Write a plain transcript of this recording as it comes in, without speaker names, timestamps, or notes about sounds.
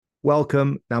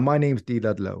Welcome. Now, my name's Dee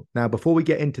Ludlow. Now, before we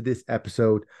get into this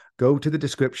episode, go to the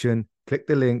description, click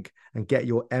the link, and get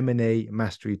your M&A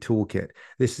Mastery Toolkit.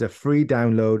 This is a free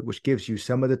download which gives you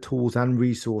some of the tools and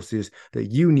resources that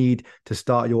you need to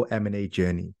start your M&A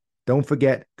journey. Don't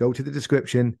forget, go to the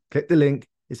description, click the link.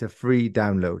 It's a free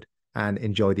download, and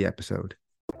enjoy the episode.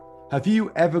 Have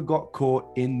you ever got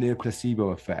caught in the placebo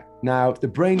effect? Now, the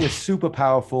brain is super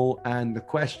powerful, and the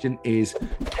question is,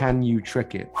 can you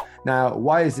trick it? Now,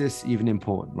 why is this even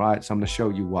important, right? So I'm going to show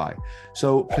you why.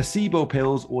 So placebo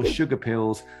pills or sugar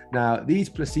pills, now these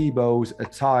placebos are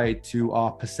tied to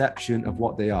our perception of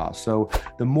what they are. So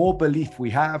the more belief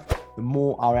we have, the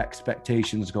more our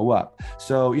expectations go up.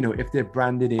 So, if they're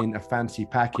branded in a fancy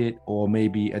packet or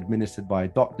maybe administered by a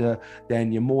doctor,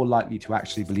 then you're more likely to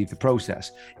actually believe the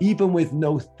process. Even with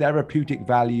no therapeutic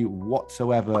value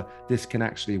whatsoever, this can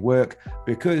actually work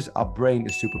because our brain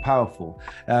is super powerful.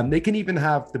 They can even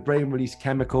have the brain release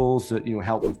chemicals that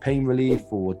help with pain relief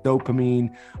or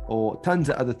dopamine or tons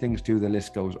of other things too. The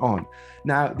list goes on.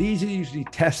 Now, these are usually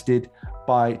tested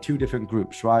by two different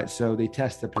groups, right? So they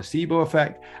test the placebo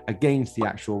effect against the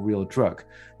actual real drug.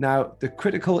 Now, the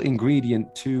critical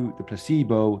ingredient to the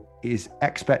placebo is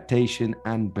expectation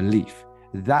and belief.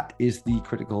 That is the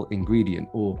critical ingredient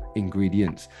or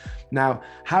ingredients. Now,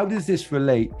 how does this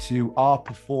relate to our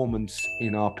performance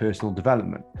in our personal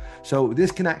development? So this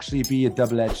can actually be a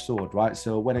double-edged sword, right?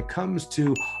 So when it comes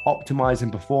to optimizing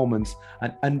performance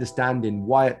and understanding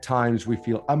why at times we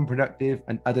feel unproductive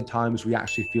and other times we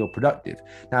actually feel productive.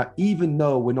 Now, even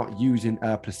though we're not using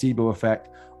a placebo effect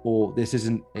or this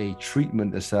isn't a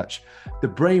treatment as such, the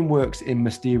brain works in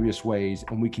mysterious ways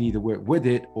and we can either work with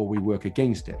it or we work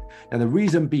against it. Now, the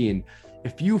reason being,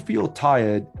 if you feel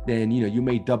tired, then, you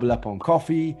may double up on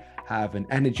coffee, have an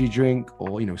energy drink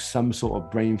or, some sort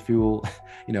of brain fuel.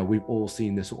 We've all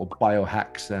seen the sort of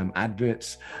biohacks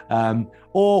adverts,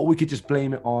 or we could just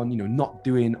blame it on, not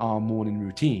doing our morning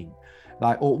routine.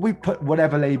 Or we put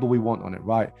whatever label we want on it,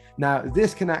 right? Now,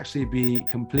 this can actually be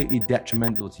completely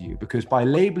detrimental to you because by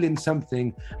labeling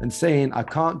something and saying, I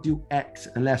can't do X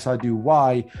unless I do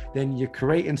Y, then you're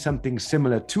creating something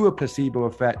similar to a placebo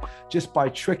effect just by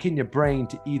tricking your brain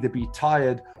to either be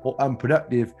tired or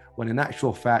unproductive when in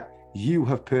actual fact, you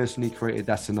have personally created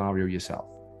that scenario yourself.